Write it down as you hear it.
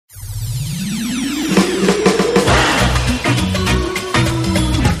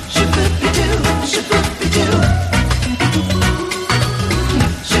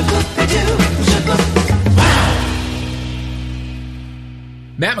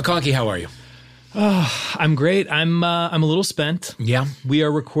Matt McConkey, how are you? I'm great. I'm a little spent. Yeah. We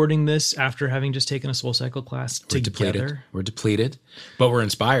are recording this after having just taken a SoulCycle class together. We're depleted, but we're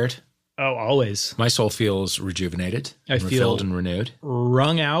inspired. Oh, always. My soul feels rejuvenated, refilled and renewed.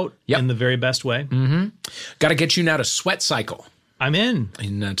 Wrung out in the very best way. Mm-hmm. Got to get you now to Sweat Cycle. I'm in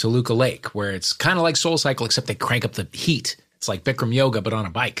Toluca Lake, where it's kind of like SoulCycle, except they crank up the heat. It's like Bikram yoga, but on a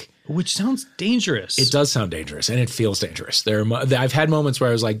bike. Which sounds dangerous. It does sound dangerous, and it feels dangerous. I've had moments where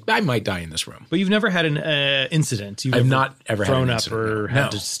I was like, I might die in this room. But you've never had an incident. I've not ever had an incident. Thrown up or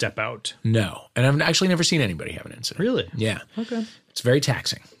had to step out. No. And I've actually never seen anybody have an incident. Really? Yeah. Okay. It's very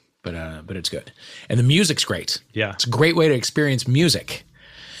taxing, but it's good. And the music's great. Yeah. It's a great way to experience music.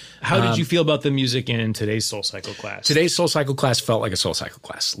 How did you feel about the music in today's SoulCycle class? Today's SoulCycle class felt like a SoulCycle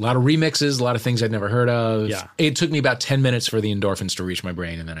class. A lot of remixes, a lot of things I'd never heard of. Yeah. It took me about 10 minutes for the endorphins to reach my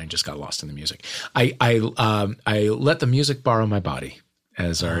brain, and then I just got lost in the music. I let the music borrow my body,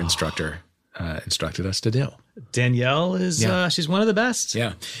 as our instructor instructed us to do. Danielle is she's one of the best.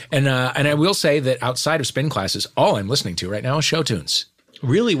 Yeah. And I will say that outside of spin classes, all I'm listening to right now is show tunes.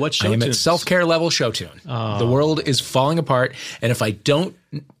 Really? What show tunes? I am at self-care level show tune. The world is falling apart, and if I don't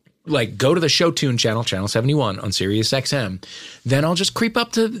go to the show tune channel 71 on Sirius XM, then I'll just creep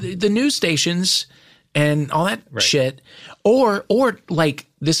up to the news stations and all that shit. Or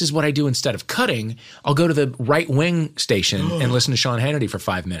this is what I do instead of cutting. I'll go to the right wing station and listen to Sean Hannity for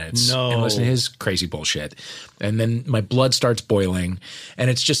 5 minutes and listen to his crazy bullshit. And then my blood starts boiling,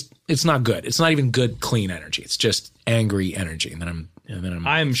 and it's not good. It's not even good, clean energy. It's just angry energy. And then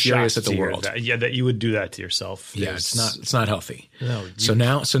I'm furious at the world. That you would do that to yourself. Yeah, it's not healthy. No, so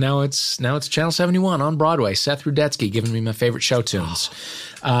now it's Channel 71 on Broadway. Seth Rudetsky giving me my favorite show tunes.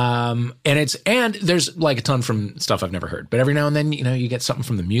 And there's a ton from stuff I've never heard. But every now and then, you get something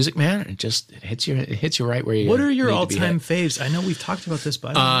from the Music Man. It hits you right where you. What are your all-time faves? I know we've talked about this,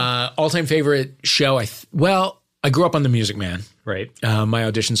 but all-time favorite show. I grew up on the Music Man. Right. My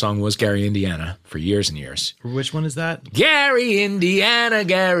audition song was Gary, Indiana for years and years. Which one is that? Gary, Indiana,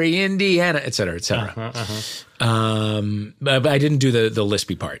 et cetera, et cetera. But I didn't do the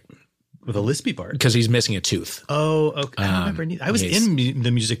lispy part. The lispy part? Because he's missing a tooth. Oh, okay. I don't remember any. I was in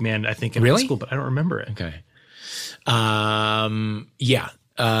the Music Man, I think, in high school, but I don't remember it. Okay. Yeah.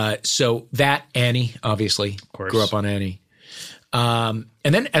 So that, Annie, obviously. Of course. Grew up on Annie. And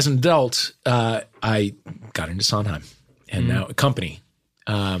then as an adult, I got into Sondheim, and now Company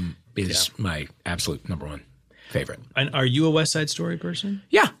is my absolute number one favorite. And are you a West Side Story person?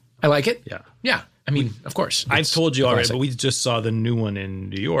 Yeah, I like it. Yeah. Yeah. I mean, of course. I've told you already, but we just saw the new one in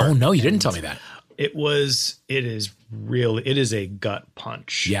New York. Oh, no, you didn't tell me that. It is a gut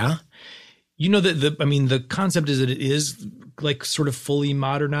punch. Yeah. The concept is that it is sort of fully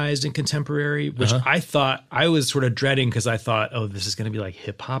modernized and contemporary, which I thought I was sort of dreading because I thought, oh, this is going to be like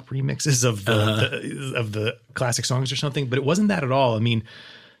hip hop remixes of the classic songs or something. But it wasn't that at all. I mean,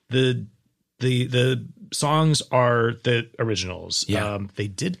 the songs are the originals. Yeah. They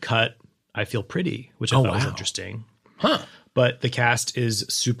did cut I Feel Pretty, which I thought was interesting. Huh. But the cast is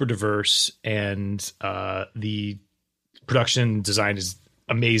super diverse, and the production design is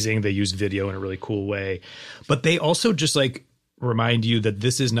amazing. They use video in a really cool way, but they also just remind you that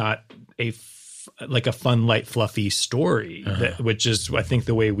this is not a fun, light, fluffy story, which is, I think,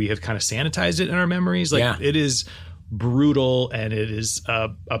 the way we have kind of sanitized it in our memories. It is brutal, and it is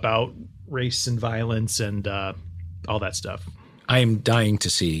about race and violence and all that stuff. I am dying to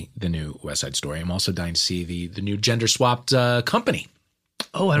see the new West Side Story. I'm also dying to see the new gender swapped Company.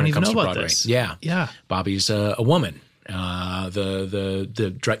 Oh, I don't even know about this. Yeah. Yeah. Bobby's a woman.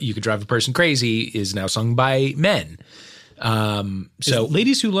 The You Could Drive a Person Crazy is now sung by men. So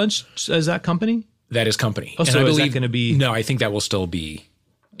Ladies Who Lunch, is that Company? That is Company. Oh, so I believe, is that going to be? No, I think that will still be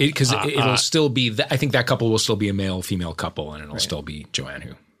because it'll still be. I think that couple will still be a male-female couple, and it'll still be Joanne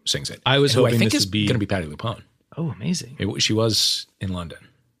who sings it. I was hoping I think this is would be going to be Patti LuPone. Oh, amazing! She was in London,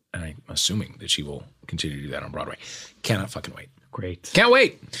 and I'm assuming that she will continue to do that on Broadway. Cannot fucking wait. Great. Can't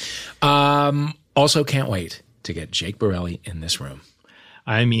wait. Also, can't wait to get Jake Borelli in this room.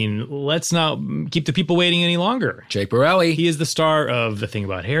 I mean, let's not keep the people waiting any longer. Jake Borelli. He is the star of The Thing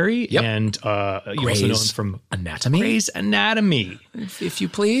About Harry. Yep. And you also know him from Anatomy. Grey's Anatomy. If you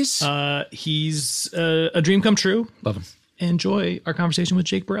please. He's a dream come true. Love him. Enjoy our conversation with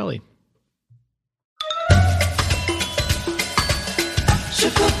Jake Borelli.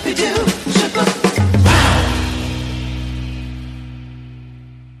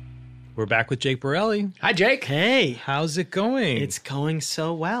 We're back with Jake Borelli. Hi, Jake. Hey. How's it going? It's going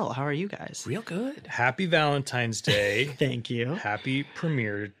so well. How are you guys? Real good. Happy Valentine's Day. Thank you. Happy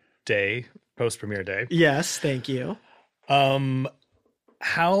premiere day, post-premiere day. Yes, thank you.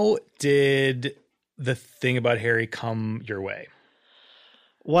 how did the thing about Harry come your way?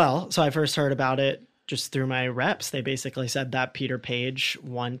 Well, so I first heard about it just through my reps. They basically said that Peter Page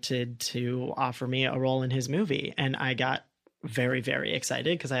wanted to offer me a role in his movie. And I got very, very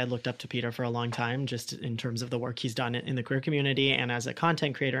excited because I had looked up to Peter for a long time, just in terms of the work he's done in the queer community and as a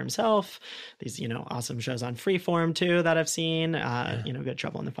content creator himself. These, awesome shows on Freeform too that I've seen, Good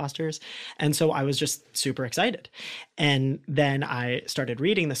Trouble in the Fosters. And so I was just super excited. And then I started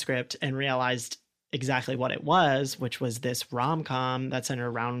reading the script and realized exactly what it was, which was this rom-com that centered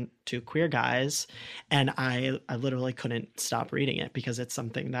around two queer guys. And I literally couldn't stop reading it because it's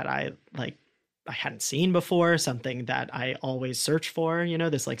something that I hadn't seen before, something that I always search for,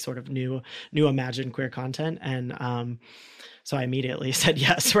 this like sort of new imagined queer content. And so I immediately said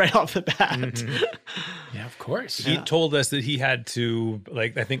yes right off the bat. Mm-hmm. Yeah, of course. He told us that he had to, I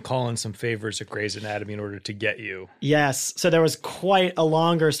think, call in some favors at Grey's Anatomy in order to get you. Yes. So there was quite a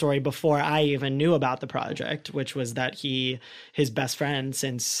longer story before I even knew about the project, which was that his best friend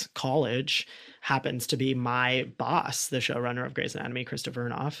since college happens to be my boss, the showrunner of Grey's Anatomy, Krista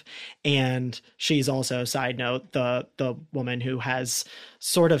Vernoff. And she's also, side note, the woman who has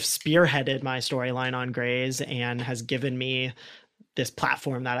sort of spearheaded my storyline on Grey's and has given me this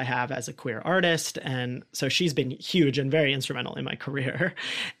platform that I have as a queer artist. And so she's been huge and very instrumental in my career.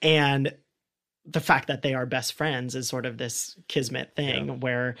 And the fact that they are best friends is sort of this kismet thing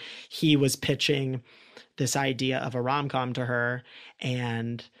where he was pitching this idea of a rom-com to her,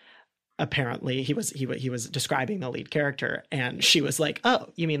 and apparently he was describing the lead character and she was like, "Oh,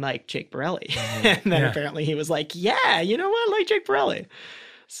 you mean like Jake Borelli?" Mm-hmm. And then apparently he was like, "Yeah, you know what? Like Jake Borelli."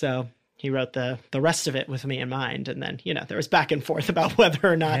 So he wrote the rest of it with me in mind. And then, there was back and forth about whether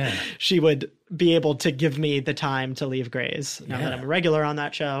or not she would be able to give me the time to leave Grey's now that I'm a regular on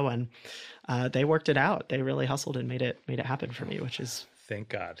that show. And they worked it out. They really hustled and made it happen for me, which is, thank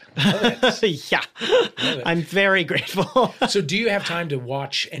God. yeah, I'm very grateful. So do you have time to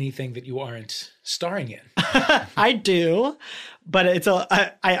watch anything that you aren't starring in? I do, but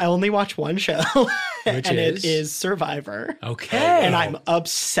I only watch one show, and it is Survivor. Okay. And I'm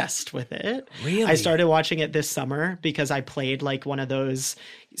obsessed with it. Really? I started watching it this summer because I played like one of those,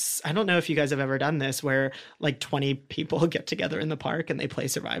 I don't know if you guys have ever done this, where like 20 people get together in the park and they play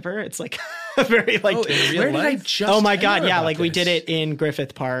Survivor. It's like a very in real life? Oh my God. Yeah. Like we did it in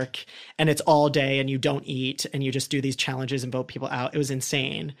Griffith Park, and it's all day and you don't eat and you just do these challenges and vote people out. It was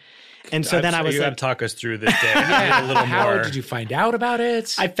insane. And so then I was you like, got to talk us through this day. A little How more. did you find out about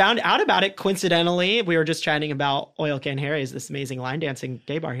it? I found out about it coincidentally. We were just chatting about Oil Can Harry's, this amazing line dancing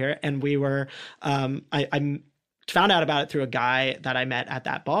gay bar here. And we were, I found out about it through a guy that I met at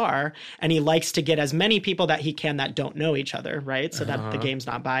that bar. And he likes to get as many people that he can that don't know each other, right? So that the game's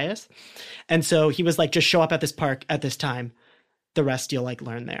not biased. And so he was like, just show up at this park at this time. The rest you'll like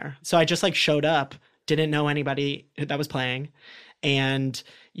learn there. So I just like showed up, didn't know anybody that was playing. And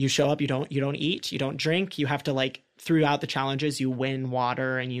you show up, you don't eat, you don't drink. You have to like, throughout the challenges, you win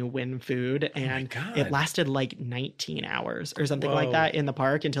water and you win food. And it lasted like 19 hours or something like that in the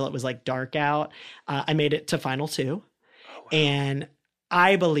park until it was like dark out. I made it to final 2. And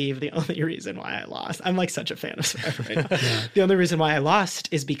I believe the only reason why I lost, I'm like such a fan of Survivor right now. The only reason why I lost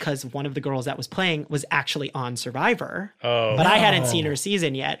is because one of the girls that was playing was actually on Survivor. But I hadn't seen her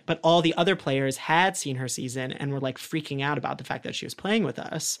season yet. But all the other players had seen her season and were like freaking out about the fact that she was playing with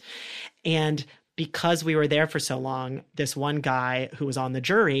us. And because we were there for so long, this one guy who was on the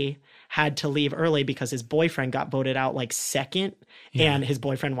jury had to leave early because his boyfriend got voted out like second. And his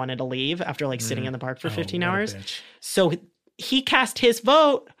boyfriend wanted to leave after like sitting in the park for 15 hours. So he cast his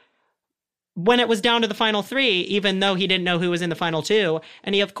vote when it was down to the final 3, even though he didn't know who was in the final 2.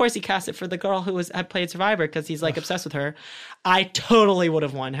 And he cast it for the girl who had played Survivor because he's like obsessed with her. I totally would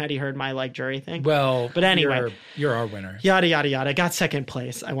have won had he heard my like jury thing. Well, but anyway, you're our winner. Yada, yada, yada. Got second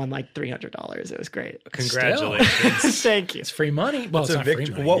place. I won like $300. It was great. Congratulations. Thank you. It's free money. Well, it's not free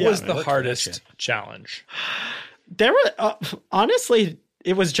money. What was the hardest challenge? There were, honestly,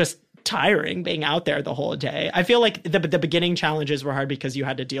 it was just tiring being out there the whole day. I feel like the beginning challenges were hard because you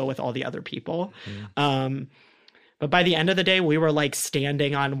had to deal with all the other people. But by the end of the day, we were like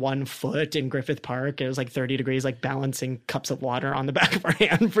standing on one foot in Griffith Park. It was like 30 degrees, like balancing cups of water on the back of our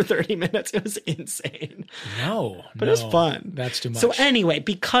hand for 30 minutes. It was insane. But it was fun. That's too much. So anyway,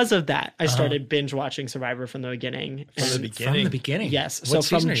 because of that, I started binge watching Survivor from the beginning. From the beginning? Yes. What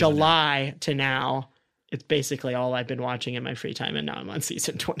so from July to now, it's basically all I've been watching in my free time, and now I'm on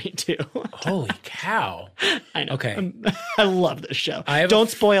season 22. Holy cow. I know. Okay. I love this show. Don't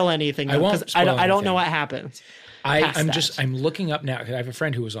spoil anything. I won't spoil I don't anything. know what happens. I'm looking up now. 'Cause I have a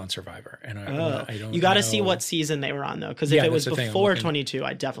friend who was on Survivor, and I don't. You got to know. see what season they were on though, because Yeah, if it was that's the thing, I'm before looking. 22,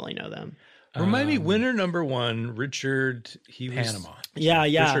 I definitely know them. Remind me, winner number one, Richard. He was Panama. Yeah,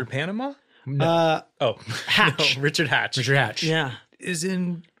 yeah. Richard Panama. Oh, Hatch. no, Richard Hatch. Richard Hatch. Yeah. is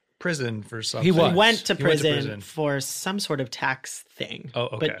in prison for something. He was. He went to He went to prison prison. for some sort of tax thing. Oh,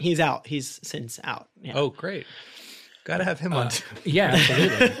 okay. But he's out. He's since out. Yeah. Oh, great. Got to have him on. Yeah,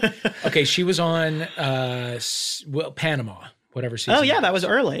 absolutely. Okay, she was on Panama, whatever season. Oh, yeah, that was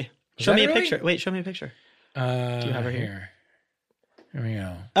early. Show that me a early? picture. Wait, show me a picture. Do you have her here? Here we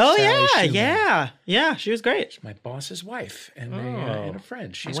go. Oh, Sally yeah, Schumann. yeah. Yeah, she was great. My boss's wife and, Oh. and a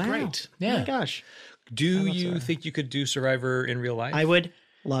friend. She's Wow. great. Oh, Yeah. my gosh. Do you think you could do Survivor in real life? I would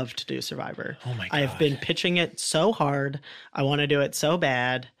love to do Survivor. Oh, my I've God. been pitching it so hard. I want to do it so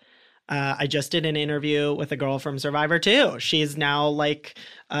bad. I just did an interview with a girl from Survivor too. She's now like,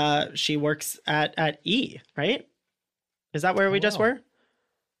 she works at E, right? Is that where we just wow. were?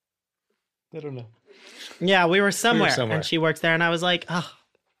 I don't know. Yeah, we were somewhere, somewhere. and she works there, and I was like, oh,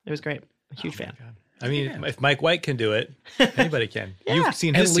 it was great. A huge fan. I mean, if Mike White can do it, anybody can. You've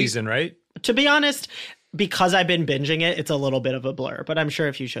seen his At least- season, right? To be honest, because I've been binging it, it's a little bit of a blur. But I'm sure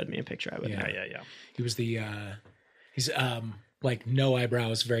if you showed me a picture, I would know. Yeah. He was the, he's like no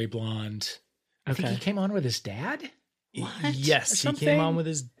eyebrows, very blonde. I think Okay. he came on with his dad. Yes, he Something? came on with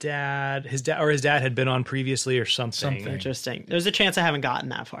his dad. His dad had been on previously or something. Something. Interesting. There's a chance I haven't gotten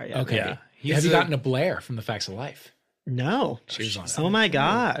that far yet. Okay. Yeah. Have you gotten a Blair from The Facts of Life? No. She was on it. Oh my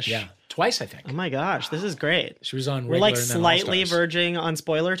gosh. Yeah. Twice, I think. Oh my gosh. This is great. She was on We're regular like and then slightly All-Stars. verging on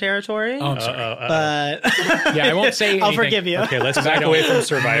spoiler territory. Oh, I'm sorry. But Yeah, I won't say I'll anything. forgive you. Okay, let's back away from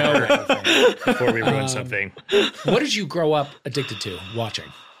Survivor No. before we ruin something. What did you grow up addicted to watching?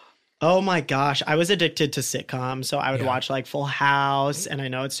 Oh my gosh, I was addicted to sitcoms. So I would Yeah. watch like Full House, and I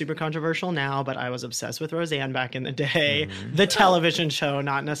know it's super controversial now, but I was obsessed with Roseanne back in the day. The television show,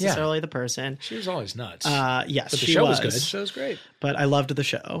 not necessarily the person. She was always nuts. Yes, But the she show was was good. This show's great. but I loved the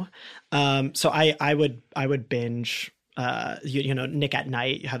show. So I would binge. You know, Nick at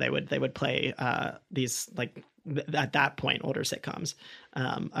Night, how they would play these like at that point older sitcoms.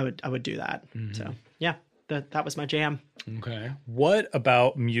 I would do that. So yeah, that was my jam. Okay. What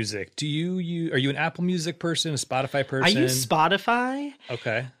about music? Are you an Apple Music person, a Spotify person? I use Spotify.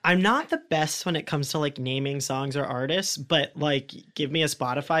 Okay. I'm not the best when it comes to like naming songs or artists, but like give me a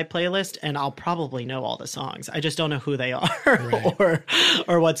Spotify playlist and I'll probably know all the songs. I just don't know who they are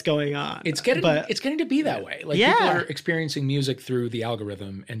or what's going on. It's getting to be that way. Like Yeah. people are experiencing music through the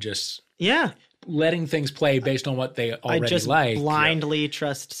algorithm and just yeah. letting things play based on what they I already just like. blindly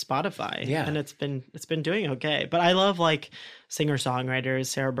trust Spotify. Yeah. And it's been doing okay. But I love like singer-songwriters.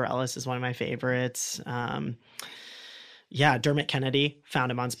 Sarah Bareilles is one of my favorites. Yeah, Dermot Kennedy,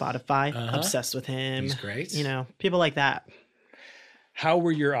 found him on Spotify. Obsessed with him. He's great. You know, people like that. How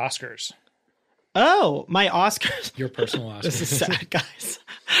were your Oscars? Oh, my Oscars. Your personal Oscar. This is sad, guys.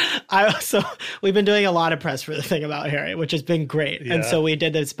 We've been doing a lot of press for the thing about Harry, which has been great. And Yeah. so we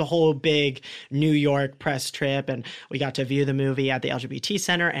did this whole big New York press trip, and we got to view the movie at the LGBT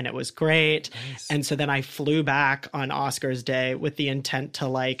Center, and it was great. And so then I flew back on Oscars Day with the intent to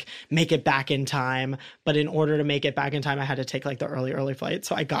like make it back in time. But in order to make it back in time, I had to take like the early flight.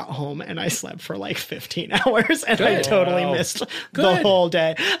 So I got home and I slept for like 15 hours, and I Good. totally Wow. missed the Good. whole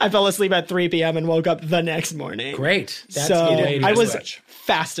day. I fell asleep at 3 p.m. and woke up the next morning. Great. That's So the way to I do was it.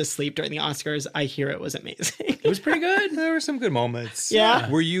 fast asleep during the Oscars. I hear it was amazing. It was pretty good. There were some good moments. Yeah.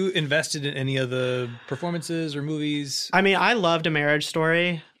 Were you invested in any of the performances or movies? I mean, I loved A Marriage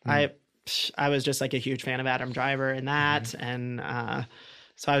Story. I was just like a huge fan of Adam Driver in that, and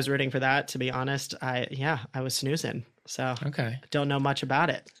so I was rooting for that. To be honest, I was snoozing. So Okay. don't know much about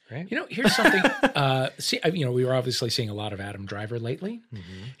it. You know, here's something. We were obviously seeing a lot of Adam Driver lately.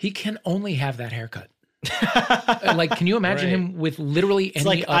 He can only have that haircut. Like, can you imagine Right. him with literally any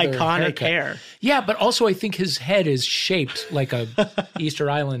Like other iconic haircut? hair. Yeah, but also I think his head is shaped like a Easter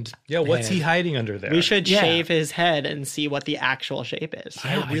Island. Yeah, what's head. he hiding under there? We should Yeah. shave his head and see what the actual shape is.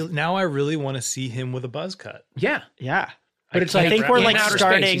 Now I really want to see him with a buzz cut. Yeah, Yeah. but it's I like think we're in like outer space,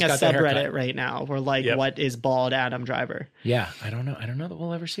 starting he's a got that haircut. subreddit right now. We're like, Yep. what is bald Adam Driver? Yeah, I don't know that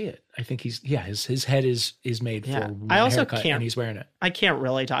we'll ever see it. I think his head is made Yeah. for one I also haircut, can't- and he's wearing it. I can't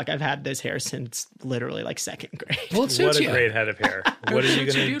really talk. I've had this hair since literally like second grade. Well, it suits What a you. great head of hair. What are you Suits you going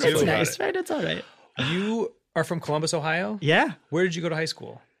to do beautifully. It's about nice, it? right? It's all right. You are from Columbus, Ohio? Yeah. Where did you go to high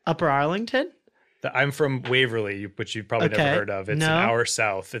school? Upper Arlington? I'm from Waverly, which you've probably Okay. never heard of. It's No. an hour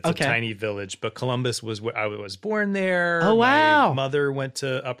south. It's Okay. a tiny village, but Columbus was where I was born there. Oh, wow. My mother went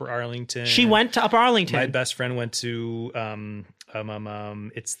to Upper Arlington. She went to Upper Arlington. My best friend went to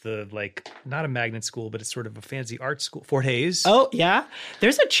It's the like not a magnet school, but it's sort of a fancy art school. Fort Hayes. Oh yeah,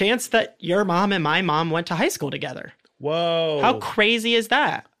 there's a chance that your mom and my mom went to high school together. Whoa! How crazy is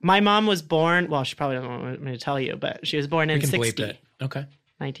that? My mom was born. Well, she probably doesn't want me to tell you, but she was born in 60. Okay.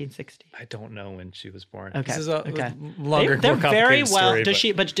 1960. I don't know when she was born. Okay. This is a okay. longer, They're more very complicated well. story, Does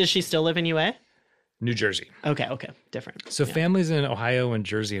she? But does she still live in UA? New Jersey. Okay. Different. So families in Ohio and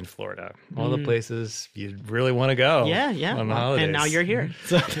Jersey and Florida, all the places you really want to go. Yeah. On the holidays. And now you're here.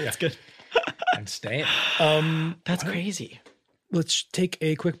 So that's good. I'm staying. That's crazy. Let's take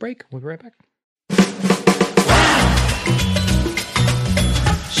a quick break. We'll be right back.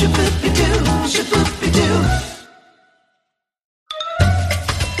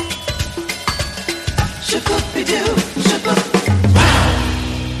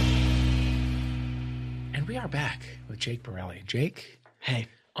 And we are back with Jake Borelli. Jake, Hey.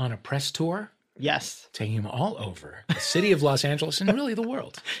 on a press tour, Yes. taking him all over the city of Los Angeles and really the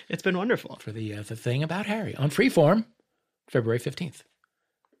world It's been wonderful. for the thing about Harry on Freeform, February 15th.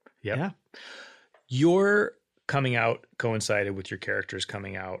 Yep. Yeah. Your coming out coincided with your characters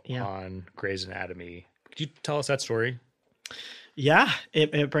coming out Yeah. on Grey's Anatomy. Could you tell us that story? Yeah,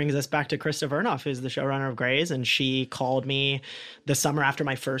 it brings us back to Krista Vernoff, who's the showrunner of Grey's, and she called me the summer after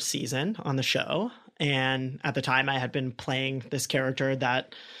my first season on the show. And at the time, I had been playing this character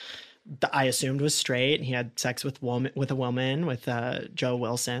that I assumed was straight, and he had sex with a woman, with Joe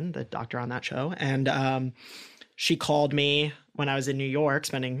Wilson, the doctor on that show. And she called me when I was in New York,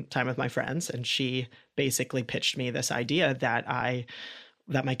 spending time with my friends, and she basically pitched me this idea that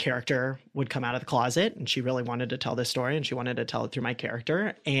my character would come out of the closet, and she really wanted to tell this story, and she wanted to tell it through my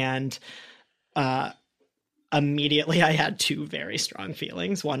character. And immediately I had two very strong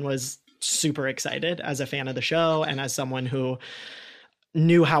feelings. One was super excited as a fan of the show and as someone who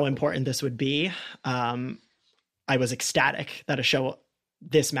knew how important this would be. I was ecstatic that a show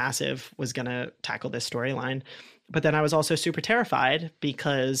this massive was going to tackle this storyline. But then I was also super terrified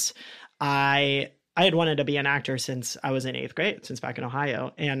because I had wanted to be an actor since I was in 8th grade, since back in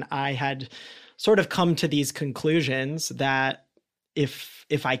Ohio. And I had sort of come to these conclusions that if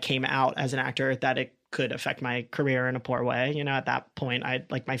I came out as an actor, that it could affect my career in a poor way. You know, at that point,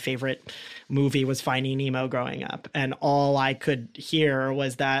 my favorite movie was Finding Nemo growing up. And all I could hear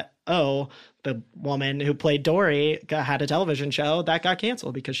was that, oh, the woman who played Dory had a television show that got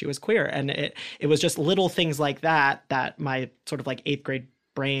canceled because she was queer. And it was just little things like that my sort of like 8th grade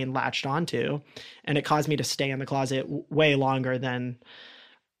brain latched onto, and it caused me to stay in the closet way longer than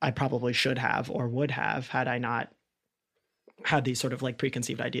I probably should have or would have had I not had these sort of like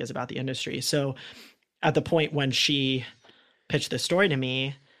preconceived ideas about the industry. So at the point when she pitched this story to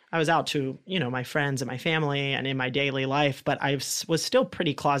me, I was out to, my friends and my family and in my daily life, but I was still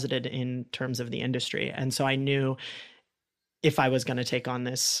pretty closeted in terms of the industry. And so I knew if I was going to take on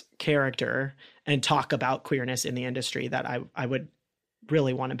this character and talk about queerness in the industry, that I would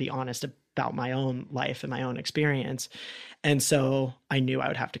really want to be honest about my own life and my own experience. And so I knew I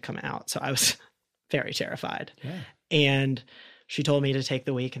would have to come out. So I was very terrified. Yeah. And she told me to take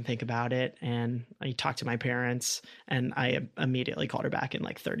the week and think about it. And I talked to my parents, and I immediately called her back in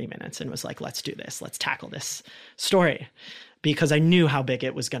like 30 minutes and was like, let's do this. Let's tackle this story, because I knew how big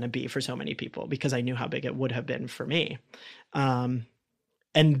it was going to be for so many people, because I knew how big it would have been for me. And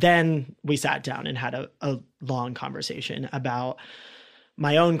then we sat down and had a long conversation about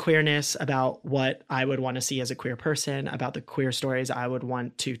my own queerness, about what I would want to see as a queer person, about the queer stories I would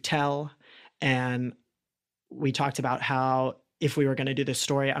want to tell. And we talked about how if we were going to do this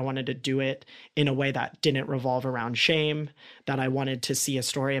story, I wanted to do it in a way that didn't revolve around shame, that I wanted to see a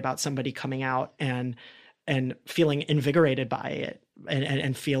story about somebody coming out and feeling invigorated by it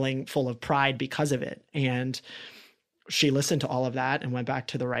and feeling full of pride because of it. And she listened to all of that and went back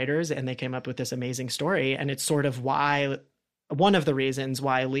to the writers, and they came up with this amazing story. And it's sort of one of the reasons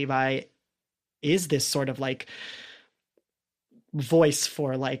why Levi is this sort of like voice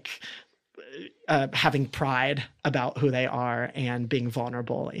for like having pride about who they are and being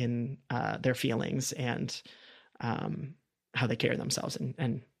vulnerable in their feelings and how they carry themselves.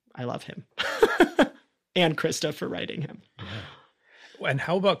 And I love him and Krista for writing him. Yeah. And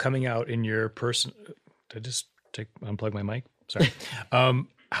how about coming out in your person? Did I just unplug my mic? Sorry.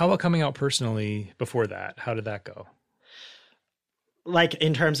 How about coming out personally before that? How did that go? Like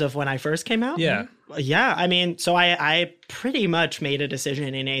in terms of when I first came out? Yeah. Yeah. I mean, so I pretty much made a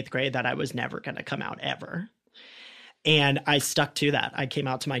decision in 8th grade that I was never going to come out ever. And I stuck to that. I came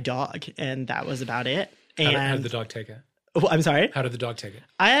out to my dog, and that was about it. And How did the dog take it? Oh, I'm sorry? How did the dog take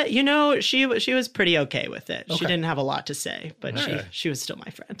it? She was pretty okay with it. Okay. She didn't have a lot to say, but Okay. she was still my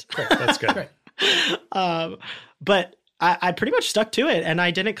friend. Great. That's good. Great. But I pretty much stuck to it, and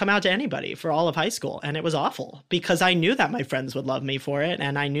I didn't come out to anybody for all of high school. And it was awful because I knew that my friends would love me for it.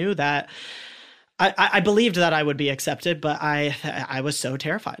 And I knew that I believed that I would be accepted, but I was so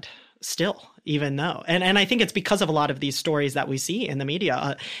terrified still, even though. And I think it's because of a lot of these stories that we see in the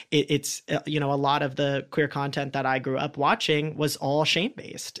media. It's a lot of the queer content that I grew up watching was all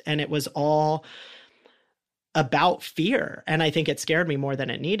shame-based, and it was all about fear. And I think it scared me more than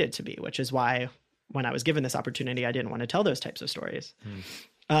it needed to be, which is why when I was given this opportunity, I didn't want to tell those types of stories.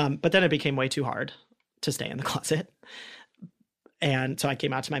 But then it became way too hard to stay in the closet. And so I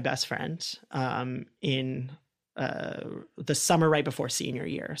came out to my best friend in the summer right before senior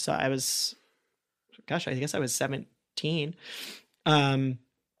year. So I guess I was 17. And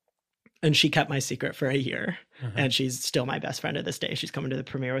she kept my secret for a year. And she's still my best friend to this day. She's coming to the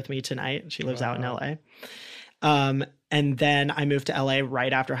premiere with me tonight. She lives out in LA. And then I moved to LA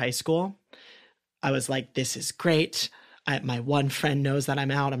right after high school. I was like, this is great. My one friend knows that I'm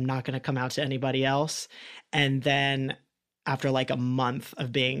out. I'm not going to come out to anybody else. And then after like a month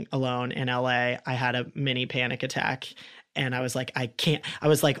of being alone in LA, I had a mini panic attack. And I was like,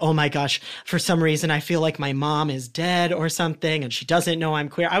 oh my gosh, for some reason, I feel like my mom is dead or something. And she doesn't know I'm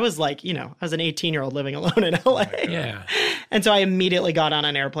queer. I was like, I was an 18-year-old living alone in LA. Yeah. And so I immediately got on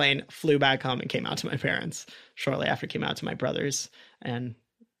an airplane, flew back home, and came out to my parents. Shortly after, came out to my brothers. And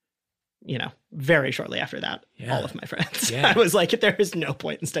very shortly after that, all of my friends. I was like, there is no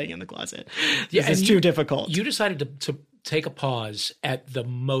point in staying in the closet. This is too difficult. You decided to take a pause at the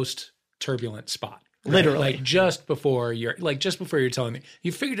most turbulent spot. Right? Literally. Like just before you're telling me.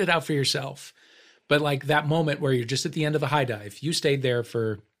 You figured it out for yourself. But like that moment where you're just at the end of the high dive, you stayed there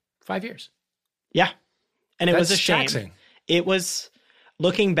for 5 years. Yeah. And it was a shame. Taxing. It was,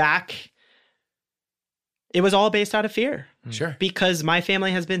 looking back, it was all based out of fear. Sure. Because my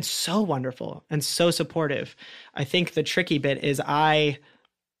family has been so wonderful and so supportive. I think the tricky bit is I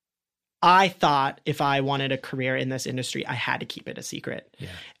thought if I wanted a career in this industry, I had to keep it a secret. Yeah.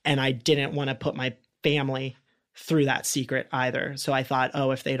 And I didn't want to put my family through that secret either. So I thought,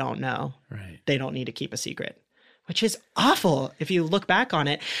 if they don't know, they don't need to keep a secret, which is awful if you look back on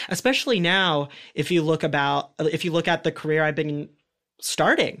it, especially now. If you look at the career I've been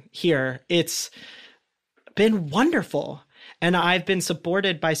starting here, it's been wonderful. And I've been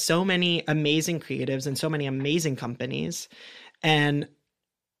supported by so many amazing creatives and so many amazing companies. And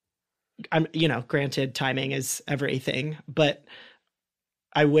I'm, granted, timing is everything, but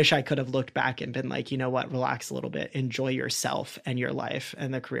I wish I could have looked back and been like, you know what, relax a little bit, enjoy yourself and your life,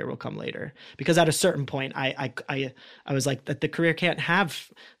 and the career will come later. Because at a certain point, I was like, that the career can't have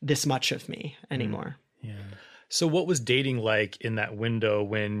this much of me anymore. Yeah. So what was dating like in that window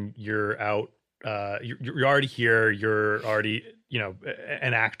when you're out? You're already here. You're already,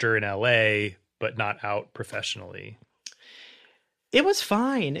 an actor in LA, but not out professionally. It was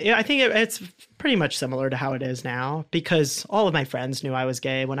fine. I think it's pretty much similar to how it is now, because all of my friends knew I was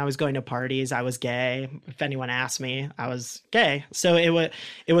gay. When I was going to parties, I was gay. If anyone asked me, I was gay. So it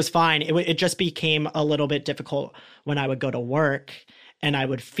was fine. It just became a little bit difficult when I would go to work and I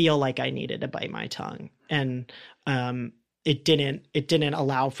would feel like I needed to bite my tongue. And it didn't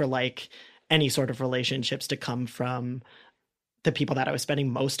allow for like any sort of relationships to come from the people that I was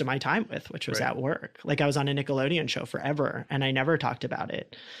spending most of my time with, which was at work. Like I was on a Nickelodeon show forever and I never talked about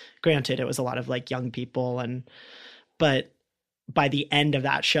it. Granted, it was a lot of like young people but by the end of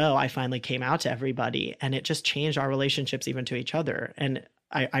that show, I finally came out to everybody and it just changed our relationships even to each other. And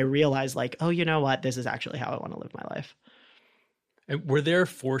I realized like, oh, you know what? This is actually how I want to live my life. And were there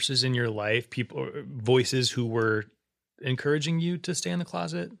forces in your life, voices who were encouraging you to stay in the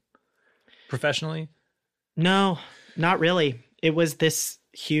closet professionally? No, not really. It was this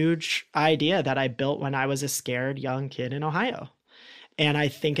huge idea that I built when I was a scared young kid in Ohio. And I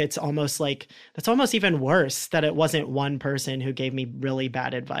think it's almost like, that's almost even worse that it wasn't one person who gave me really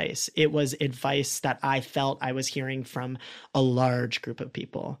bad advice. It was advice that I felt I was hearing from a large group of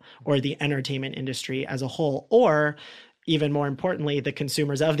people, or the entertainment industry as a whole, or even more importantly, the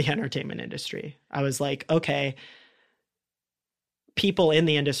consumers of the entertainment industry. I was like, okay, people in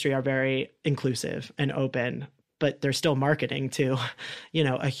the industry are very inclusive and open, but they're still marketing to,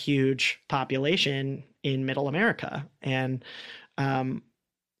 a huge population in Middle America. And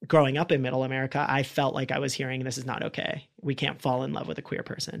growing up in Middle America, I felt like I was hearing, this is not okay. We can't fall in love with a queer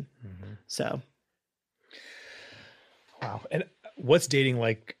person. Mm-hmm. So. Wow. And what's dating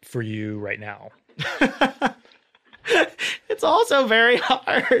like for you right now? It's also very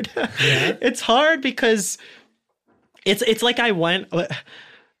hard. Yeah. It's hard because it's like I went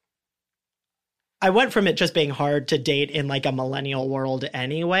from it just being hard to date in like a millennial world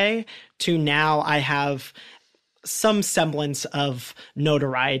anyway, to now I have some semblance of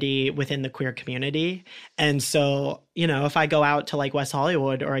notoriety within the queer community. And so, you know, if I go out to like West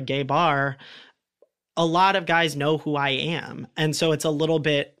Hollywood or a gay bar, a lot of guys know who I am. And so it's a little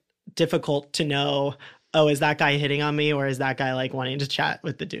bit difficult to know, oh, is that guy hitting on me, or is that guy like wanting to chat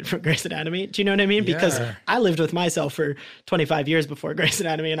with the dude from Grey's Anatomy? Do you know what I mean? Because I lived with myself for 25 years before Grey's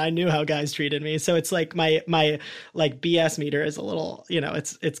Anatomy, and I knew how guys treated me. So it's like my like BS meter is a little, you know,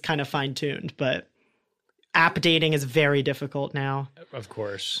 it's kind of fine tuned, but app dating is very difficult now. Of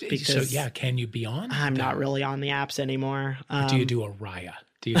course. So yeah, can you be on? I'm not really on the apps anymore. Do you do a Raya?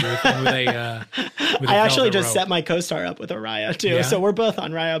 Do you do a thing with a I actually just set my co-star up with a Raya too. Yeah? So we're both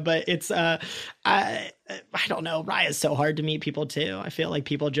on Raya, but it's I don't know. Raya is so hard to meet people too. I feel like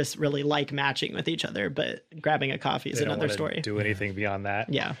people just really like matching with each other, but grabbing a coffee is They don't another wanna story. Do anything beyond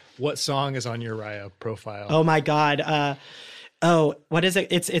that? Yeah. What song is on your Raya profile? Oh my God. What is it?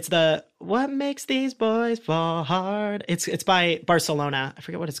 It's the What Makes These Boys Fall Hard. It's by Barcelona. I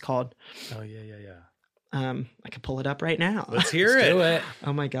forget what it's called. Oh yeah. I could pull it up right now. Let's hear Let's it. do it.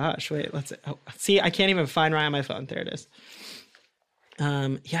 Oh my gosh! Wait, see. I can't even find Raya on my phone. There it is.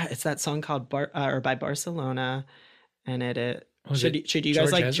 Yeah, it's that song called by Barcelona, and should you guys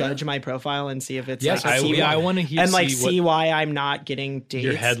George like Ezra? judge my profile and see if it's Yes, like, I want to hear and like see what see why I'm not getting dates.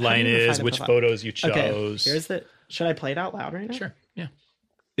 your headline How do you even is, find a which profile? photos you chose. Okay, here's the. Should I play it out loud right now? Sure. Yeah.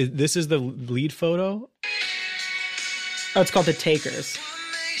 This is the lead photo. Oh, it's called The Takers.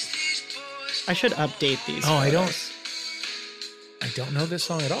 I should update these. Oh, photos. I don't know this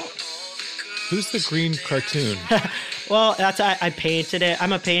song at all. Who's the green cartoon? Well, I painted it.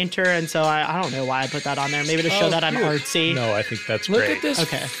 I'm a painter, and so I don't know why I put that on there. Maybe to show that I'm artsy. No, I think that's Look great. at this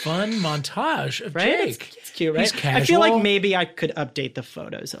Okay. fun montage of Right? Jake. It's cute, right? He's I feel like casual. maybe I could update the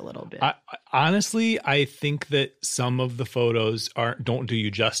photos a little bit. Honestly, I think that some of the photos don't do you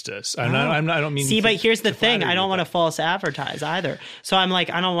justice. I don't mean. See, but here's the thing. flatter I don't you, want to but- false advertise either. So I'm like,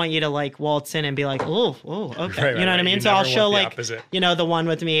 I don't want you to like waltz in and be like, oh, okay. Right, you know what I right. mean? You So I'll never show want the like, opposite. you know, the one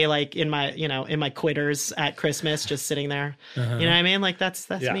with me like in my quitters at Christmas, just sitting there. You know what I mean? Like that's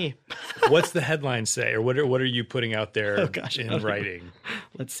Yeah. me. What's the headline say, or what are you putting out there Oh, gosh, I in don't know. writing?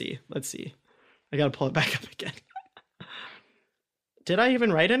 Let's see. I got to pull it back up again. Did I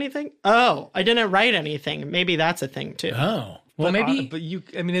even write anything? Oh, I didn't write anything. Maybe that's a thing too. Oh. Well, maybe. But you.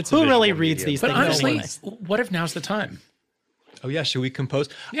 I mean, it's Who a visual really reads medium. these But things honestly, anyway? what if now's the time? Oh yeah, should we compose?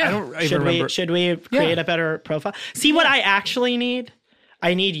 Yeah. I don't even remember. Should we create a better profile? See what I actually need?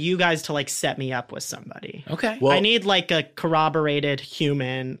 I need you guys to like set me up with somebody. Okay. Well- I need like a corroborated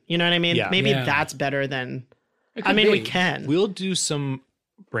human. You know what I mean? Yeah. Maybe Yeah. that's better than. It I could mean, we be. can. We'll do some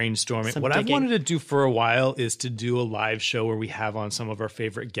brainstorming. Some What I've digging. wanted to do for a while is to do a live show where we have on some of our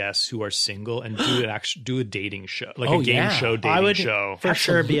favorite guests who are single and do a dating show, like Oh, a game yeah. show, dating I would show. for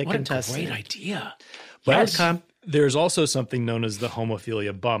sure be a What contestant. a great idea. But I'd come. there's also something known as the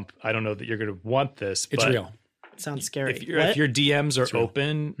homophilia bump. I don't know that you're going to want this. It's but real. Sounds scary. If your DMs are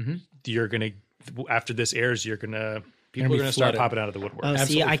open, you're going to, after this airs, people be are going to start flooded. popping out of the woodwork. Oh, see,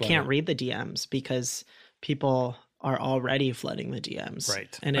 absolutely I flooded. can't read the DMs because people are already flooding the DMs.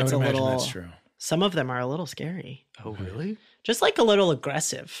 Right. And I it's would a imagine little. that's true. Some of them are a little scary. Oh, really? Just like a little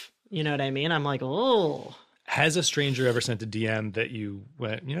aggressive. You know what I mean? I'm like, oh, Has a stranger ever sent a DM that you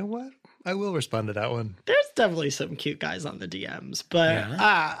went, you know what? I will respond to that one. there's definitely some cute guys on the DMs, but Yeah.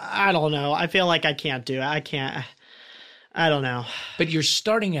 I don't know. I feel like I can't do it. I don't know. But you're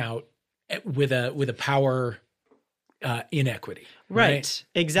starting out with a power inequity. Right.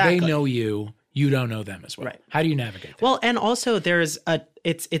 Exactly. They know you. You don't know them as well. Right. How do you navigate that? Well, and also there's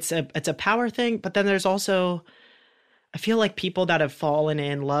it's a power thing, but then there's also I feel like people that have fallen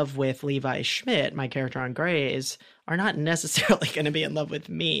in love with Levi Schmidt, my character on Grey's, are not necessarily going to be in love with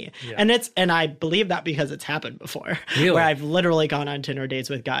me. Yeah. And I believe that because it's happened before. Really? Where I've literally gone on Tinder dates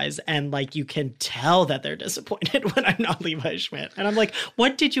with guys and like you can tell that they're disappointed when I'm not Levi Schmidt. And I'm like,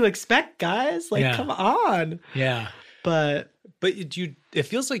 what did you expect, guys? Like, Yeah. come on. Yeah. But But it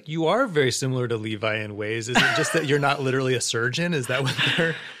feels like you are very similar to Levi in ways. Is it just that you're not literally a surgeon? Is that what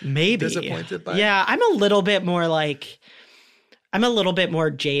they're maybe disappointed by? Yeah, I'm a little bit more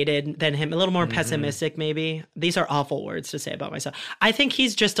jaded than him, a little more pessimistic maybe. These are awful words to say about myself. I think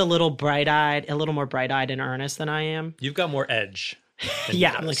he's just a little more bright-eyed and earnest than I am. You've got more edge. than Yeah,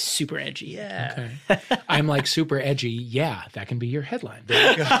 he I'm does. like super edgy. Yeah. Okay. I'm like super edgy. Yeah, that can be your headline.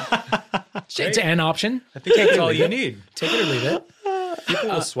 There you go. It's an option. I think that's all you need. Take it or leave it. People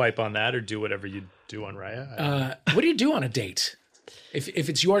will swipe on that or do whatever you do on Raya. What do you do on a date? If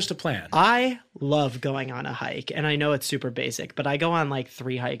it's yours to plan. I love going on a hike, and I know it's super basic, but I go on like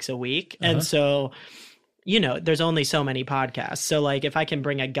 3 hikes a week. And so there's only so many podcasts. So like if I can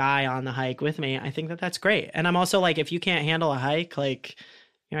bring a guy on the hike with me, I think that that's great. And I'm also like, if you can't handle a hike, like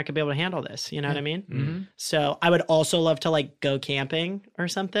you're not gonna be able to handle this. You know what I mean? Mm-hmm. So I would also love to like go camping or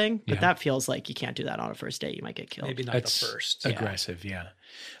something, but Yeah. that feels like you can't do that on a first date. You might get killed. Maybe not That's the first. aggressive. Yeah.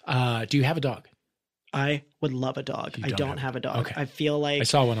 Do you have a dog? I would love a dog. You I don't don't have have a dog. Okay. I feel like I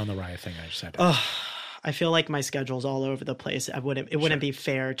saw one on the Raya thing. I just had to. I feel like my schedule's all over the place. It wouldn't be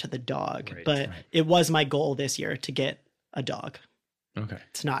fair to the dog. Right, but right. it was my goal this year to get a dog. Okay.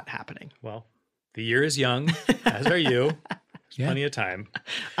 It's not happening. Well, the year is young, as are you. There's Yeah. plenty of time.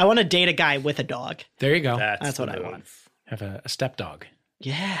 I want to date a guy with a dog. There you go. That's the what I move. want. Have a stepdog.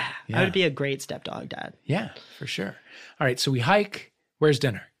 Yeah. Yeah. I would be a great stepdog dad. Yeah, for sure. All right. So we hike. Where's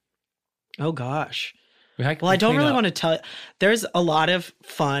dinner? Oh gosh. We hike. Well, I don't really want to tell. There's a lot of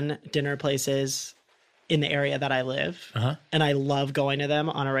fun dinner places in the area that I live, and I love going to them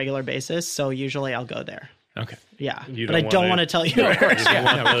on a regular basis. So usually I'll go there. Okay. Yeah, You but I don't don't wanna- want to tell you. Of course.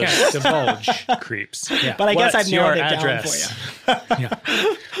 Yeah. No, we can't divulge. Creeps. Yeah. But I guess What's I've narrowed your it address? down for you.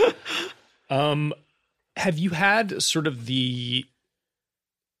 Yeah. Have you had sort of the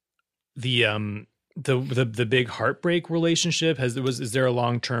big heartbreak relationship? Is there a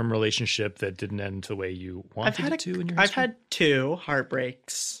long-term relationship that didn't end the way you wanted it to in your I've history? had two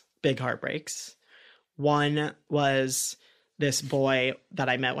heartbreaks, big heartbreaks. One was this boy that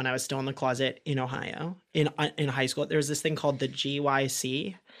I met when I was still in the closet in Ohio in high school. There was this thing called the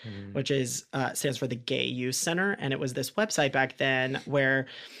GYC, which is stands for the Gay Youth Center, and it was this website back then where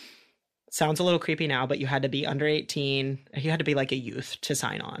sounds a little creepy now, but you had to be under 18. You had to be like a youth to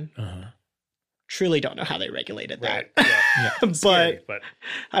sign on. Truly don't know how they regulated that. Right. Yeah. Scary, but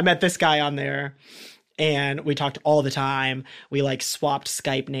I met this guy on there and we talked all the time. We like swapped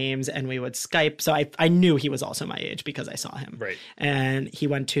Skype names and we would Skype. So I knew he was also my age because I saw him. Right. And he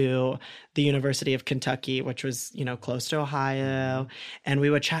went to the University of Kentucky, which was, close to Ohio. And we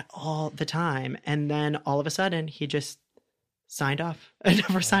would chat all the time. And then all of a sudden he just signed off. I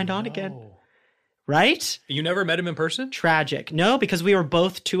never signed on again. Right? You never met him in person? Tragic. No, because we were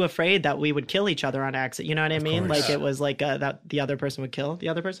both too afraid that we would kill each other on accident. You know what I mean? course. Like it was like that the other person would kill the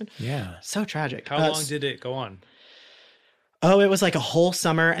other person. Yeah. So tragic. How long did it go on? Oh, it was like a whole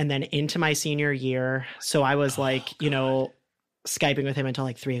summer and then into my senior year. So I was Skyping with him until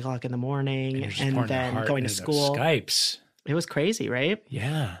like 3:00 in the morning and then going to school. Skypes. It was crazy, right?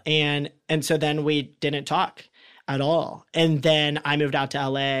 Yeah. And so then we didn't talk at all. And then I moved out to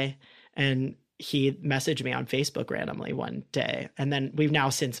LA and he messaged me on Facebook randomly one day. And then we've now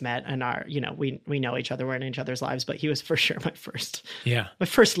since met and we know each other, we're in each other's lives, but he was for sure my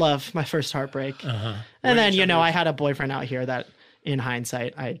first love, my first heartbreak. And then, I had a boyfriend out here that in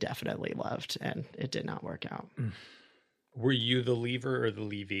hindsight, I definitely loved and it did not work out. Were you the leaver or the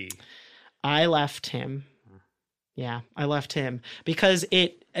leavee? I left him. Yeah, I left him because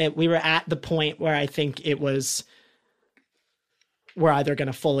we were at the point where I think it was, we're either going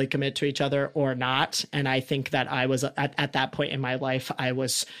to fully commit to each other or not. And I think that I was at that point in my life, I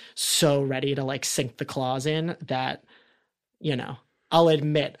was so ready to like sink the claws in that, I'll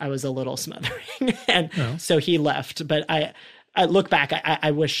admit I was a little smothering. And so he left. But I look back,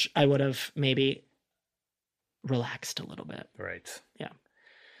 I wish I would have maybe relaxed a little bit. Right. Yeah.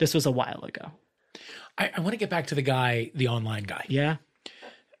 This was a while ago. I want to get back to the online guy. Yeah.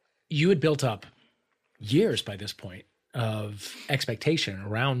 You had built up years by this point of expectation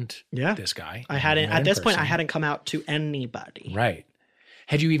around this guy. I hadn't, Met at in this point, I person. hadn't come out to anybody. Right.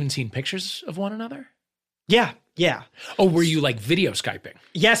 Had you even seen pictures of one another? Yeah. Yeah. Oh, were you like video Skyping?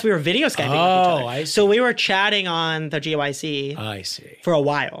 Yes, we were video Skyping with each other. I see. So we were chatting on the GYC I see. for a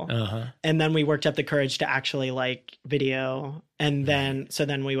while. Uh-huh. And then we worked up the courage to actually like video. And then,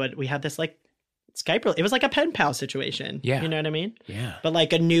 we had this like Skype, it was like a pen pal situation. Yeah. You know what I mean? Yeah. But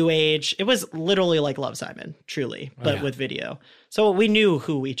like a new age, it was literally like Love Simon, truly, but with video. So we knew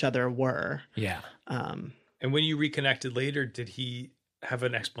who each other were. Yeah. And when you reconnected later, did he have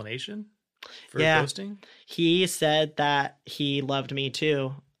an explanation for Yeah. ghosting? He said that he loved me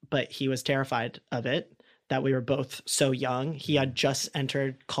too, but he was terrified of it, that we were both so young. He had just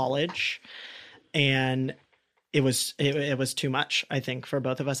entered college and it was too much, I think, for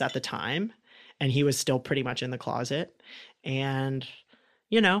both of us at the time. And he was still pretty much in the closet. And,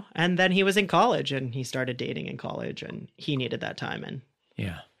 and then he was in college and he started dating in college and he needed that time. And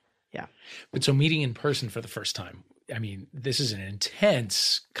Yeah. yeah. But so meeting in person for the first time, I mean, this is an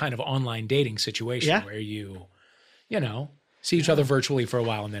intense kind of online dating situation where you see each other virtually for a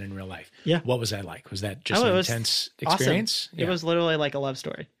while and then in real life. Yeah. What was that like? Was that just it an was intense awesome. experience? It was literally like a love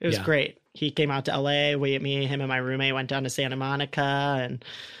story. It was Yeah. great. He came out to LA. Him and my roommate went down to Santa Monica and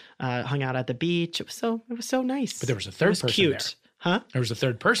hung out at the beach. It was so nice. But there was a third person cute. there. Huh? There was a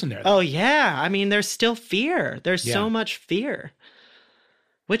third person there. Though. Oh, yeah. I mean, there's still fear. There's Yeah. so much fear,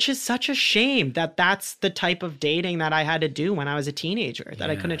 which is such a shame that that's the type of dating that I had to do when I was a teenager,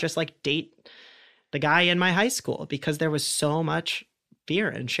 that I couldn't just like date the guy in my high school because there was so much fear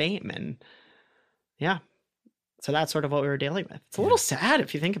and shame. And yeah. So that's sort of what we were dealing with. It's a little sad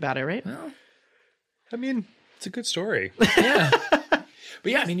if you think about it, right? Well, I mean, it's a good story. yeah.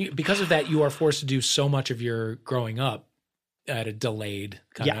 But yeah, I mean, because of that, you are forced to do so much of your growing up at a delayed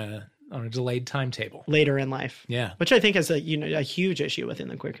on a delayed timetable. Later in life. Yeah. Which I think is a huge issue within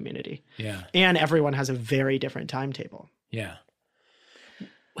the queer community. Yeah. And everyone has a very different timetable. Yeah.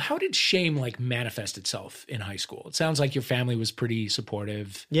 How did shame like manifest itself in high school? It sounds like your family was pretty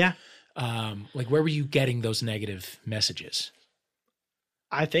supportive. Yeah. Like where were you getting those negative messages?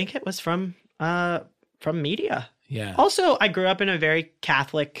 I think it was from media. Yeah. Also, I grew up in a very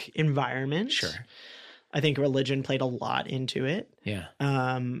Catholic environment. Sure. I think religion played a lot into it. Yeah.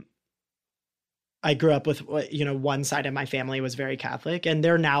 I grew up with, one side of my family was very Catholic, and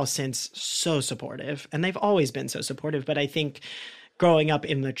they're now since so supportive, and they've always been so supportive. But I think growing up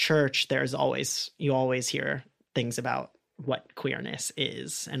in the church, you always hear things about what queerness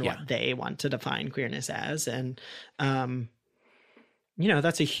is and what they want to define queerness as. And,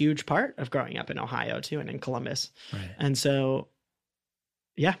 that's a huge part of growing up in Ohio too, and in Columbus. Right. And so,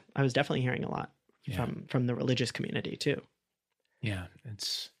 yeah, I was definitely hearing a lot Yeah. from the religious community too. Yeah.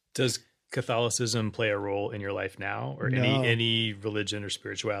 Does Catholicism play a role in your life now, or No. any religion or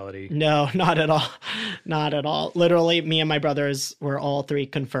spirituality? No, not at all. Not at all. Literally, me and my brothers were all three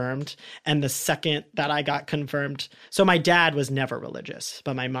confirmed. And the second that I got confirmed, so my dad was never religious,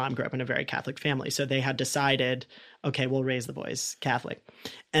 but my mom grew up in a very Catholic family. So they had decided, okay, we'll raise the boys Catholic.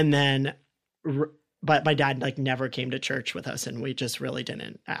 And then, but my dad like never came to church with us, and we just really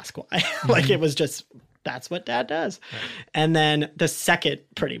didn't ask why. Like it was just, that's what dad does. Right. And then the second,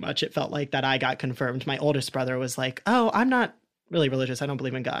 pretty much, it felt like that I got confirmed, my oldest brother was like, oh, I'm not really religious. I don't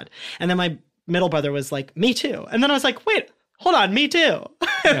believe in God. And then my middle brother was like, me too. And then I was like, wait, hold on, me too.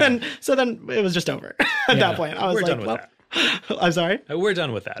 And then it was just over at that point. I was We're like, done with that. I'm sorry? We're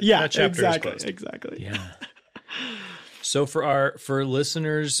done with that. Yeah, that chapter exactly. is closed. Exactly. Yeah. So for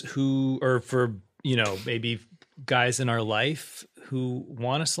listeners who, or for, maybe guys in our life who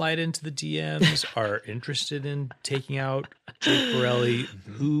want to slide into the DMs, are interested in taking out Jake Borelli,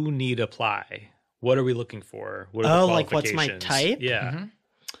 who need apply? What are we looking for? What are the like what's my type? Yeah. Mm-hmm.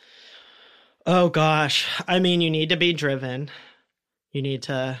 Oh gosh. I mean, you need to be driven. You need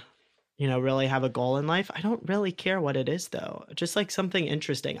to, really have a goal in life. I don't really care what it is though. Just like something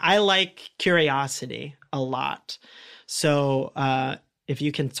interesting. I like curiosity a lot. So, if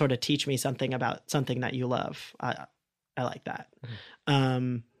you can sort of teach me something about something that you love, I like that.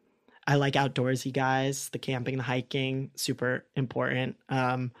 Mm-hmm. I like outdoorsy guys, the camping, the hiking, super important.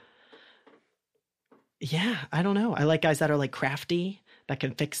 Yeah, I don't know. I like guys that are like crafty, that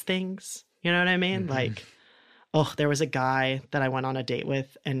can fix things. You know what I mean? Mm-hmm. Like, there was a guy that I went on a date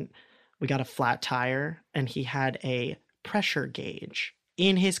with, and we got a flat tire, and he had a pressure gauge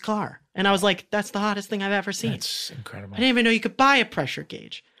in his car. And I was like, that's the hottest thing I've ever seen. That's incredible. I didn't even know you could buy a pressure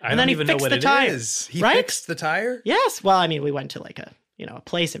gauge. And then he fixed the tire. He fixed the tire? Yes. Well, I mean, we went to like a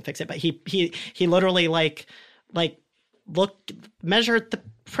place and fixed it, but he literally like measured the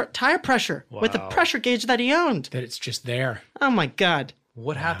tire pressure with the pressure gauge that he owned. That it's just there. Oh my God.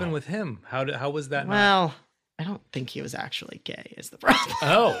 What happened with him? How was that? Well, I don't think he was actually gay is the problem.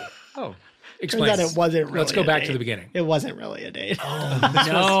 Oh. Explain. That it wasn't really. Let's go back to the beginning. It wasn't really a date. Oh,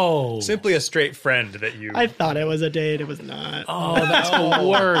 no. Simply a straight friend that you... I thought it was a date. It was not. Oh, that's the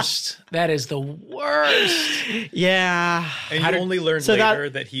worst. That is the worst. Yeah. And you only learned later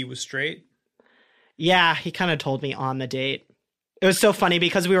that he was straight? Yeah, he kind of told me on the date. It was so funny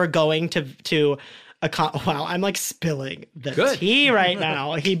because we were going to wow, I'm like spilling the tea right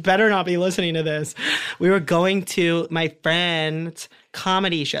now. He better not be listening to this. We were going to my friend's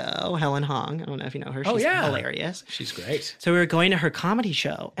comedy show, Helen Hong. I don't know if you know her. She's hilarious. She's great. So we were going to her comedy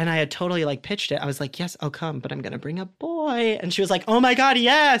show, and I had totally like pitched it. I was like, yes, I'll come, but I'm going to bring a boy. And she was like, oh my God,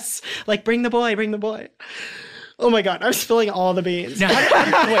 yes. Like, bring the boy, bring the boy. Oh my God, I'm spilling all the beans. Now,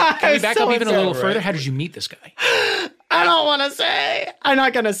 can we back up even a little further? How did you meet this guy? I don't want to say. I'm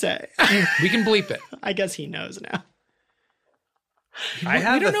not going to say. We can bleep it. I guess he knows now. I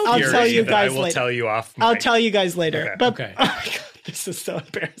have a theory I'll tell you that guys I will later. tell you off mic. I'll tell you guys later. Okay. But Okay. oh my God, this is so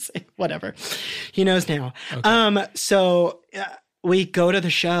embarrassing. Whatever. He knows now. Okay. So we go to the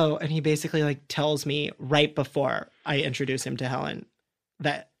show, and he basically like tells me right before I introduce him to Helen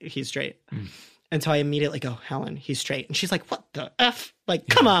that he's straight. And so I immediately go, Helen, he's straight. And she's like, what the F? Like,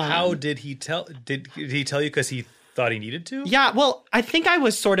 come on. How did he tell? Did he tell you because he thought he needed to? Yeah, well, I think I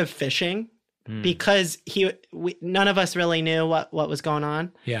was sort of fishing because none of us really knew what was going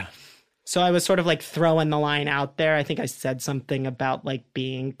on. Yeah. So I was sort of like throwing the line out there. I think I said something about like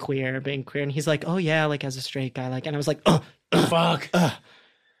being queer. And he's like, oh yeah, like as a straight guy. Like, and I was like, Fuck.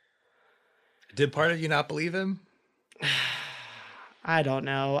 Did part of you not believe him? I don't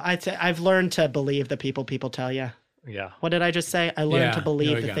know. I've learned to believe the people tell you. Yeah. What did I just say? I learned to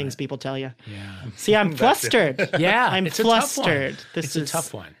believe we the got things it. people tell you. Yeah. See, I'm flustered. Yeah. I'm it's a tough flustered. one. This It's is a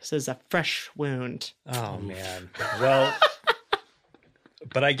tough one. This is a fresh wound. Oh man. Well,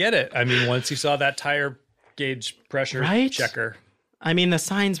 but I get it. I mean, once you saw that tire gauge pressure Right? checker. I mean, the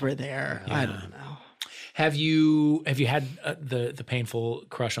signs were there. I don't know. Have you had the painful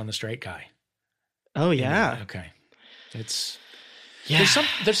crush on the straight guy? Oh yeah. Okay. It's Yeah.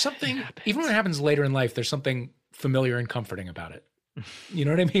 there's something even when it happens later in life, there's something familiar and comforting about it. You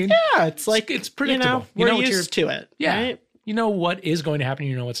know what I mean? Yeah, it's like it's predictable. You know, what we're you're- used to it. Yeah. Right? You know what is going to happen,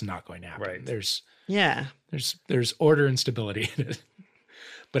 you know what's not going to happen. Right. There's Yeah. order and stability in it.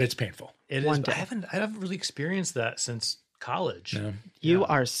 But it's painful. It One is. day. I haven't really experienced that since college. No, You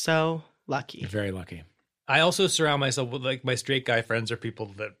are so lucky. you're very lucky. I also surround myself with like my straight guy friends are people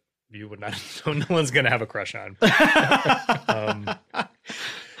that you would not. No one's gonna have a crush on.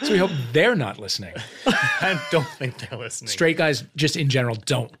 So we hope they're not listening. I don't think they're listening. Straight guys, just in general,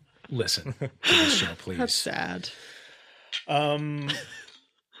 don't listen to this show, please. That's sad.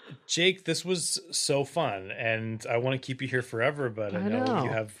 Jake, this was so fun, and I want to keep you here forever, but I know you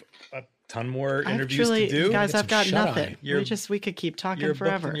have a ton more interviews to do. You guys, Get I've got some nothing. shut-eye. We could keep talking You're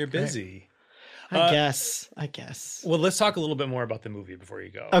forever. booked and you're busy. I guess. Well, let's talk a little bit more about the movie before you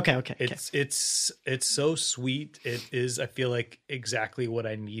go. Okay. It's so sweet. It is, I feel like, exactly what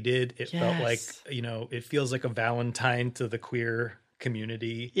I needed. It felt like, it feels like a Valentine to the queer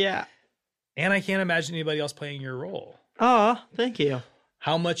community. Yeah. And I can't imagine anybody else playing your role. Oh, thank you.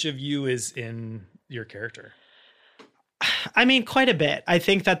 How much of you is in your character? I mean, quite a bit. I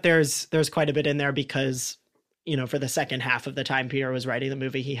think that there's quite a bit in there because, for the second half of the time Peter was writing the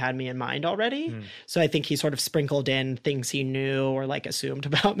movie, he had me in mind already. So I think he sort of sprinkled in things he knew or like assumed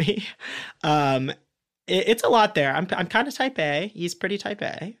about me. It's a lot there. I'm kind of type A. He's pretty type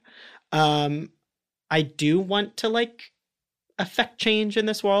A. I do want to like affect change in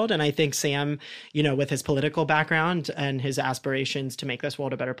this world. And I think Sam, with his political background and his aspirations to make this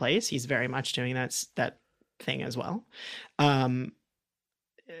world a better place, he's very much doing that thing as well.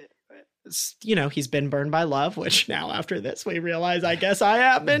 He's been burned by love, which now after this we realize I guess I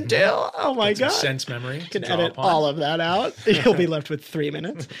have been too. Oh my God. Sense memory. You can edit all of that out. You'll be left with 3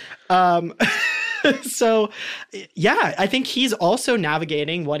 minutes. So yeah, I think he's also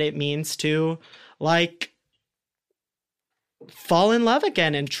navigating what it means to like fall in love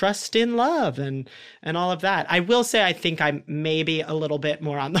again and trust in love and all of that. I will say I think I'm maybe a little bit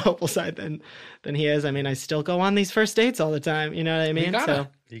more on the hopeful side than he is. I mean, I still go on these first dates all the time. You know what I mean?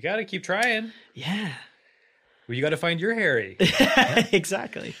 You gotta keep trying. Yeah. Well, you gotta find your Harry.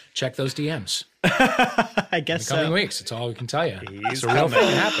 Exactly. Check those DMs. I guess In the coming so. weeks, it's all we can tell you. He's It's a real coming.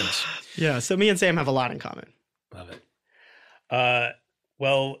 thing that happens. Yeah. So me and Sam have a lot in common. Love it.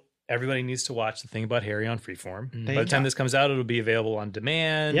 Well, everybody needs to watch The Thing About Harry on Freeform. By you the time go. this comes out, it'll be available on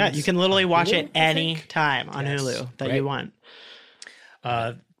demand. Yeah, you can literally watch it Hulu, I any think. time on Yes. Hulu that Great. you want.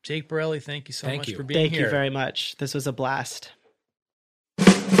 Jake Borelli, thank you so Thank much you. for being Thank here. you very much. This was a blast.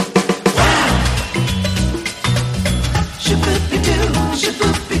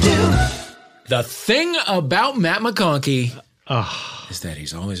 The thing about Matt McConkey is that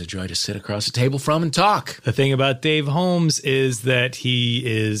he's always a joy to sit across the table from and talk. The thing about Dave Holmes is that he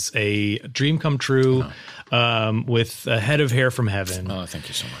is a dream come true with a head of hair from heaven. Oh, thank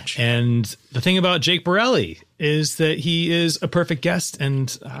you so much. And the thing about Jake Borelli is that he is a perfect guest,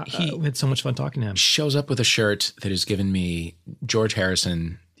 and we had so much fun talking to him. Shows up with a shirt that has given me George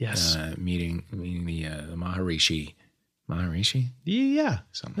Harrison Yes. meeting the Maharishi. Maharishi? Yeah,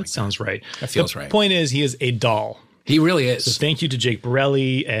 Something that like sounds right. That feels the right. Point is, he is a doll. He really is. So thank you to Jake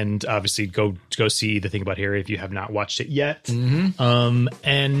Borelli, and obviously go see The Thing About Harry if you have not watched it yet.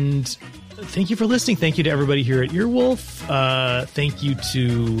 And thank you for listening. Thank you to everybody here at Earwolf. Thank you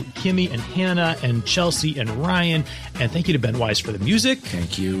to Kimmy and Hannah and Chelsea and Ryan, and thank you to Ben Wise for the music.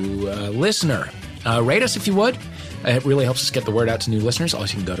 Thank you, listener. Rate us if you would. It really helps us get the word out to new listeners.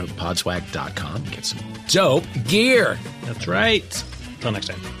 Also, you can go to podswag.com and get some dope gear. That's right. Until next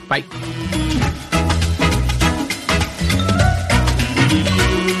time. Bye.